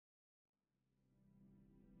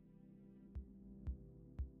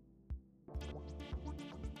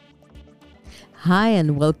Hi,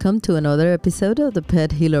 and welcome to another episode of the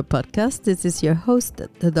Pet Healer Podcast. This is your host,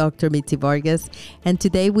 the Dr. Mitzi Vargas, and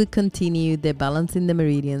today we continue the Balancing the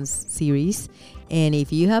Meridians series. And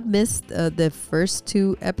if you have missed the first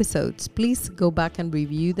two episodes, please go back and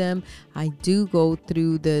review them. I do go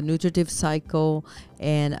through the nutritive cycle,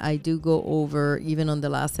 and I do go over, even on the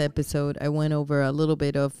last episode, I went over a little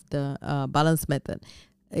bit of the balance method.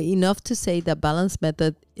 Enough to say that balance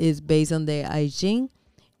method is based on the I Ching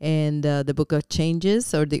and the Book of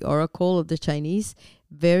Changes, or the Oracle of the Chinese.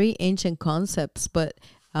 Very ancient concepts, but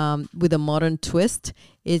with a modern twist.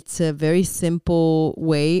 It's a very simple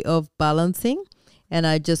way of balancing, and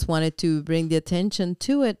I just wanted to bring the attention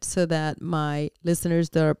to it so that my listeners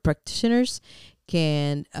that are practitioners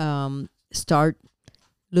can start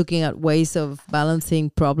looking at ways of balancing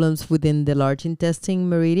problems within the large intestine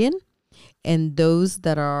meridian. And those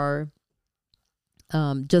that are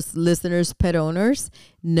just listeners, pet owners,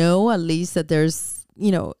 know at least that there's,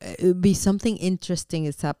 it would be something interesting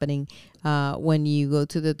is happening when you go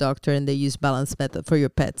to the doctor and they use balance method for your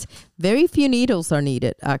pets. Very few needles are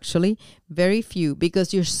needed, actually. Very few,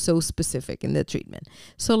 because you're so specific in the treatment.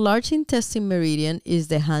 So large intestine meridian is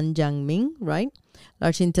the Han Jiang Ming, right?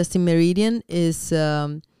 Large intestine meridian is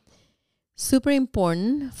super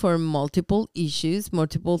important for multiple issues,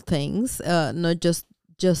 multiple things, not just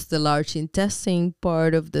the large intestine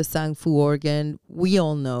part of the Sang Fu organ. We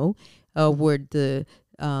all know where the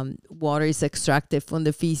water is extracted from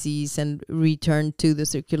the feces and returned to the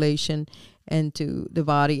circulation and to the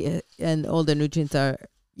body, and all the nutrients are,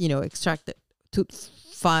 extracted to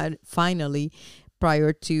finally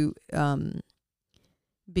prior to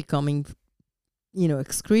becoming,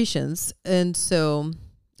 excretions. And so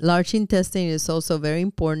large intestine is also very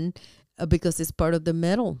important because it's part of the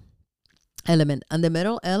metal element, and the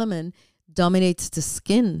metal element dominates the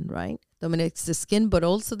skin, right? Dominates the skin, but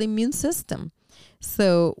also the immune system.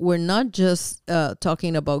 So we're not just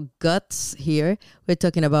talking about guts here. We're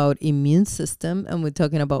talking about immune system, and we're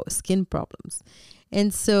talking about skin problems.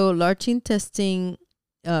 And so large intestine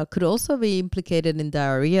could also be implicated in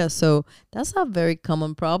diarrhea. So that's a very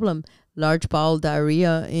common problem, large bowel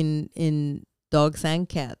diarrhea in dogs and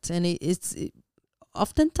cats. And it's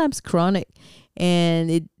oftentimes chronic,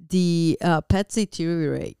 and the pets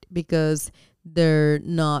deteriorate because they're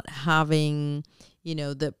not having,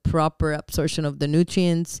 the proper absorption of the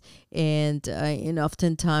nutrients, and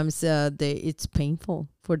oftentimes it's painful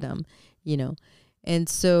for them, And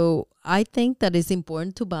so I think that it's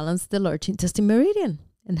important to balance the large intestine meridian.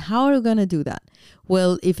 And how are we going to do that?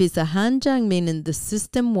 Well, if it's a Han Jiang Ming in the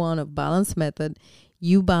system 1 of balance method,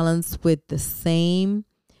 you balance with the same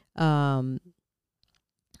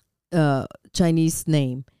Chinese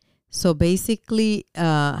name. So basically,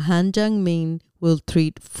 Han Jiang Ming will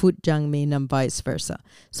treat Foot Jiang Ming and vice versa.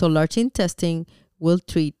 So large intestine will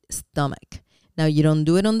treat stomach. Now, you don't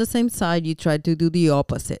do it on the same side. You try to do the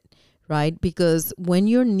opposite, right? Because when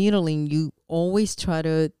you're needling, you always try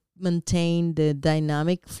to maintain the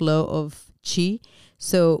dynamic flow of qi.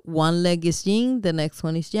 So one leg is yin, the next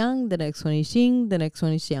one is yang, the next one is yin, the next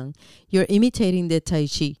one is yang. You're imitating the tai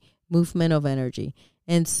chi, movement of energy.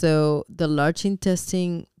 And so the large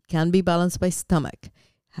intestine can be balanced by stomach.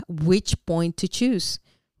 Which point to choose?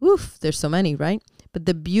 Oof, there's so many, right? But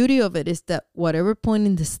the beauty of it is that whatever point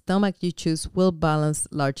in the stomach you choose will balance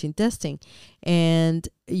large intestine. And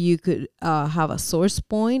you could have a source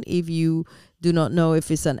point if you do not know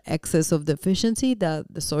if it's an excess of deficiency, that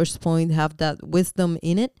the source point have that wisdom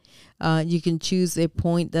in it. You can choose a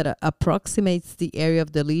point that approximates the area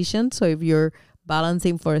of the lesion. So if you're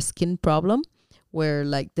balancing for a skin problem, where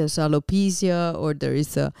like there's alopecia, or there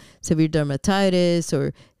is a severe dermatitis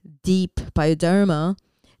or deep pyoderma,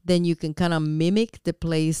 then you can kind of mimic the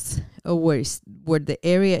place where the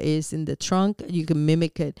area is in the trunk. You can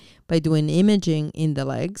mimic it by doing imaging in the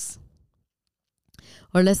legs.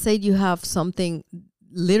 Or let's say you have something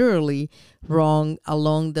literally wrong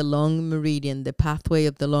along the long meridian, the pathway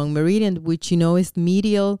of the long meridian, which is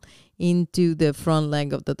medial into the front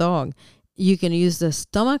leg of the dog. You can use the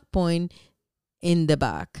stomach point in the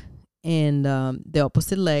back and the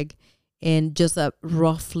opposite leg, and just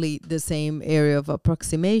roughly the same area of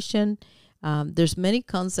approximation. There's many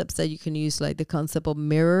concepts that you can use, like the concept of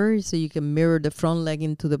mirror. So you can mirror the front leg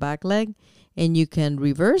into the back leg, and you can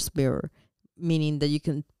reverse mirror, meaning that you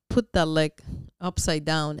can put that leg upside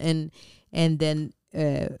down and then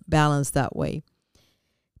balance that way.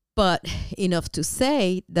 But enough to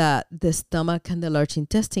say that the stomach and the large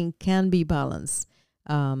intestine can be balanced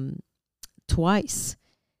twice.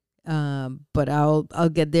 But I'll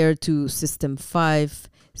get there to system 5.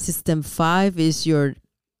 System 5 is your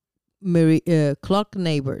clock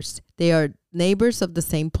neighbors. They are neighbors of the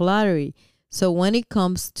same polarity. So when it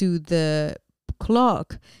comes to the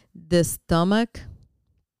clock, the stomach,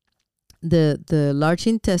 the large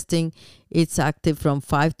intestine, it's active from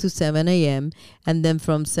 5 to 7 a.m. and then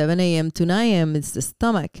from 7 a.m. to 9 a.m. it's the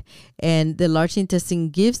stomach, and the large intestine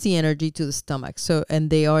gives the energy to the stomach. So, and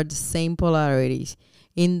they are the same polarities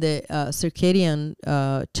in the circadian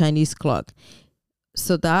Chinese clock.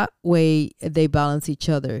 So that way they balance each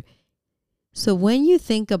other. So when you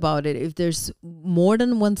think about it, if there's more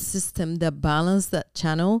than one system that balance that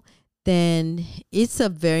channel, then it's a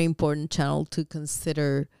very important channel to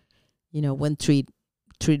consider, when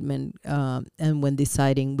treatment and when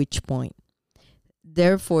deciding which point.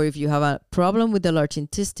 Therefore, if you have a problem with the large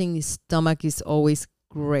intestine, the stomach is always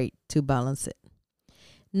great to balance it.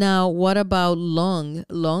 Now, what about lung?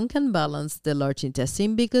 Lung can balance the large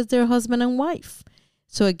intestine because they're husband and wife.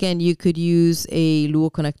 So again, you could use a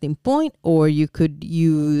luo connecting point, or you could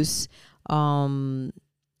use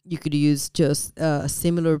just a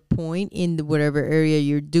similar point in whatever area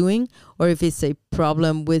you're doing. Or if it's a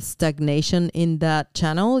problem with stagnation in that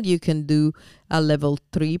channel, you can do a level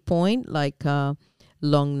 3 point, like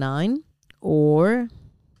lung 9, or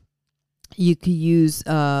you could use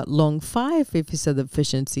lung 5 if it's a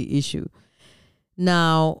deficiency issue.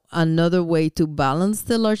 Now, another way to balance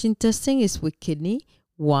the large intestine is with kidney.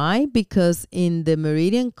 Why? Because in the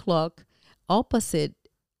meridian clock, opposite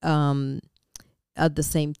at the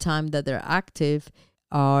same time that they're active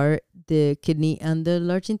are the kidney and the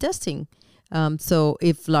large intestine. So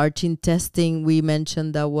if large intestine, we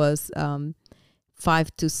mentioned that was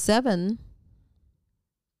 5 to 7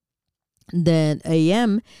 then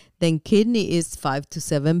a.m., then kidney is 5 to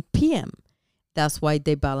 7 p.m. That's why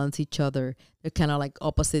they balance each other. They're kind of like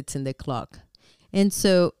opposites in the clock. And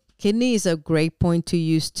so kidney is a great point to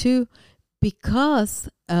use too, because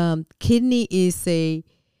kidney is a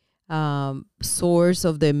source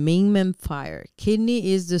of the Mingmen fire.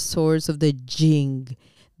 Kidney is the source of the Jing,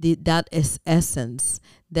 that is essence,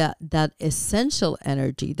 that essential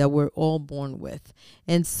energy that we're all born with.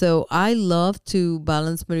 And so I love to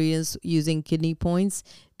balance meridians using kidney points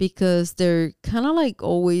because they're kind of like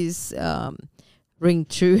always ring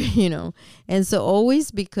true, And so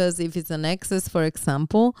always, because if it's an excess, for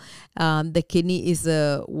example, the kidney is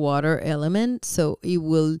a water element, so it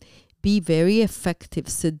will be very effective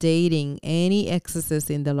sedating any excesses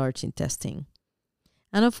in the large intestine.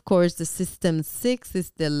 And of course, the system 6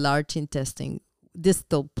 is the large intestine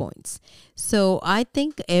distal points. So I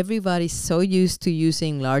think everybody's so used to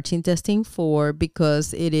using large intestine 4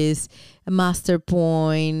 because it is a master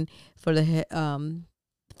point for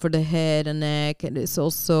the head and neck, and it's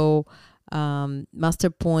also master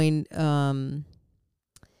point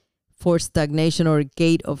for stagnation or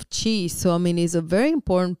gate of chi. So I mean, it's a very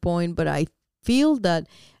important point, but I feel that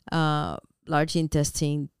large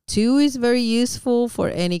intestine 2 is very useful for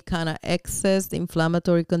any kind of excess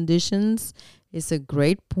inflammatory conditions. It's a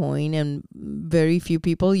great point, and very few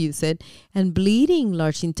people use it. And bleeding,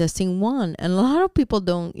 large intestine 1, and a lot of people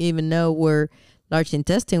don't even know where large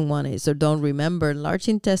intestine 1 is, or don't remember. Large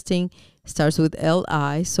intestine starts with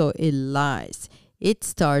Li, so it lies. It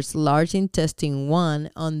starts large intestine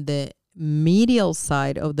 1 on the medial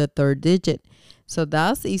side of the third digit. So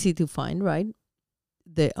that's easy to find, right?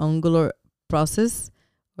 The angular process,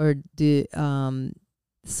 or the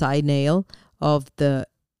side nail of the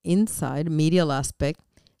inside medial aspect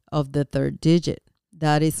of the third digit.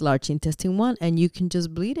 That is large intestine 1, and you can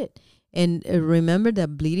just bleed it. And remember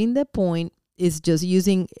that bleeding the point is just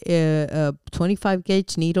using a 25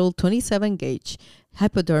 gauge needle, 27 gauge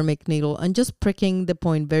hypodermic needle, and just pricking the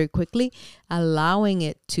point very quickly, allowing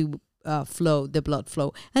it to flow, the blood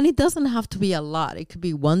flow. And it doesn't have to be a lot. It could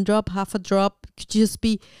be 1 drop, half a drop. It could just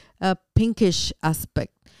be a pinkish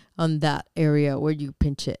aspect on that area where you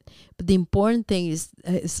pinch it. But the important thing is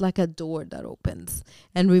it's like a door that opens.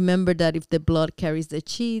 And remember that if the blood carries the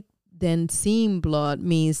chi, then seeing blood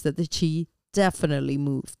means that the chi definitely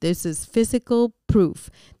move. This is physical proof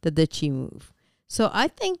that the chi move. So I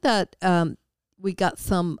think that we got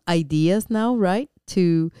some ideas now, right,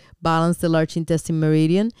 to balance the large intestine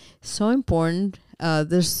meridian. So important.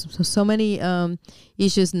 There's so many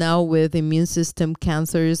issues now with immune system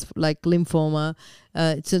cancers like lymphoma.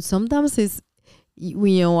 So sometimes it's,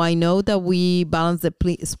 I know that we balance the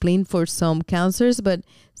spleen for some cancers, but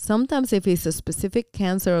sometimes if it's a specific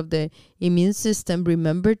cancer of the immune system,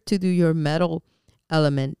 remember to do your metal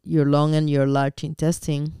element, your lung and your large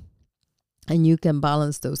intestine, and you can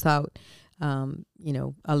balance those out,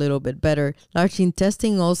 a little bit better. Large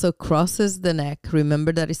intestine also crosses the neck.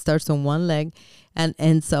 Remember that it starts on one leg and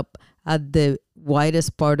ends up at the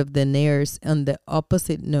widest part of the nares on the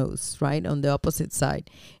opposite nose, right, on the opposite side.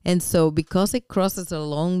 And so because it crosses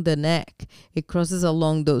along the neck, it crosses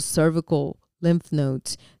along those cervical lymph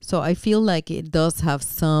nodes. So I feel like it does have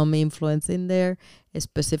some influence in there,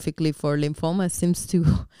 specifically for lymphoma. It seems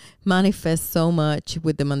to manifest so much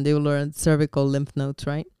with the mandibular and cervical lymph nodes,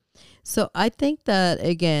 right? So I think that,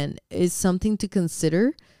 again, is something to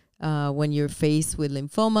consider when you're faced with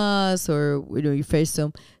lymphomas, or you face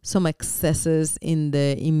some excesses in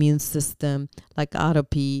the immune system, like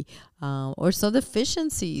atopy, or some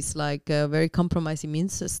deficiencies, like a very compromised immune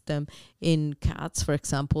system in cats, for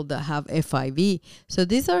example, that have FIV. So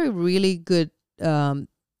these are really good,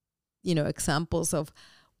 examples of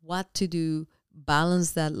what to do.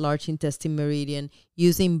 Balance that large intestine meridian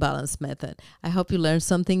using balance method. I hope you learned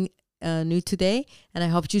something new today, and I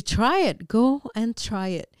hope you try it. Go and try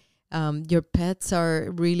it. Your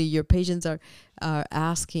patients are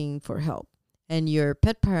asking for help, and your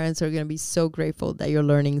pet parents are going to be so grateful that you're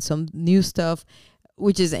learning some new stuff,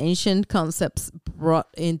 which is ancient concepts brought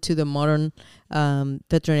into the modern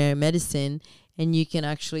veterinary medicine, and you can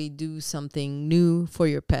actually do something new for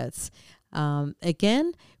your pets.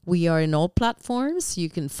 Again, we are in all platforms. You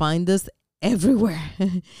can find us everywhere.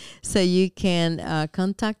 So you can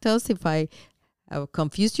contact us if I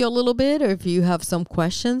confused you a little bit, or if you have some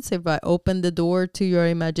questions. If I open the door to your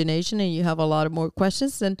imagination and you have a lot of more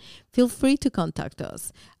questions, then feel free to contact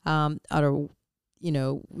us. You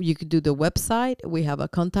could do the website. We have a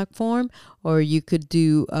contact form, or you could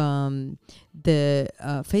do the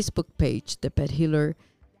Facebook page, the Pet Healer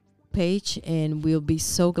page, and we'll be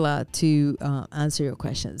so glad to answer your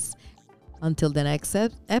questions. Until the next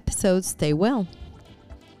episode, stay well.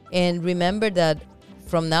 And remember that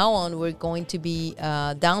from now on, we're going to be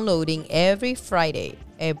downloading every Friday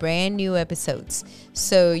a brand new episodes.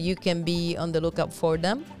 So you can be on the lookout for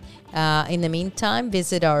them. In the meantime,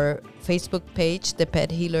 visit our Facebook page, the Pet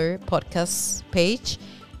Healer Podcast page.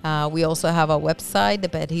 We also have a website,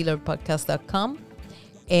 thepethealerpodcast.com.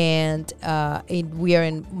 And we are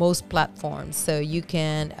in most platforms, so you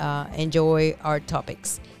can enjoy our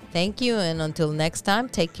topics. Thank you, and until next time,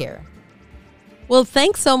 take care. Well,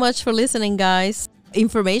 thanks so much for listening, guys.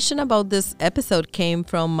 Information about this episode came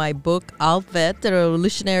from my book, AlpVet, the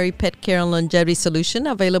Revolutionary Pet Care and Longevity Solution,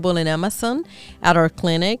 available in Amazon, at our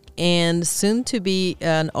clinic, and soon to be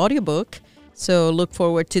an audiobook. So look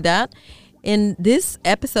forward to that. And this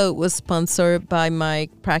episode was sponsored by my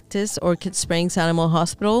practice, Orchid Springs Animal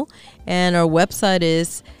Hospital, and our website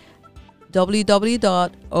is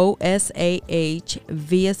osavets.com,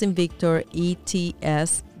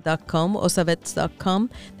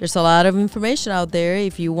 There's a lot of information out there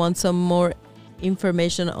if you want some more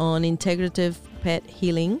information on integrative pet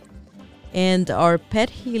healing. And our Pet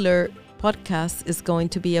Healer podcast is going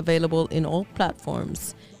to be available in all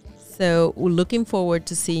platforms. So we're looking forward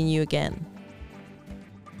to seeing you again.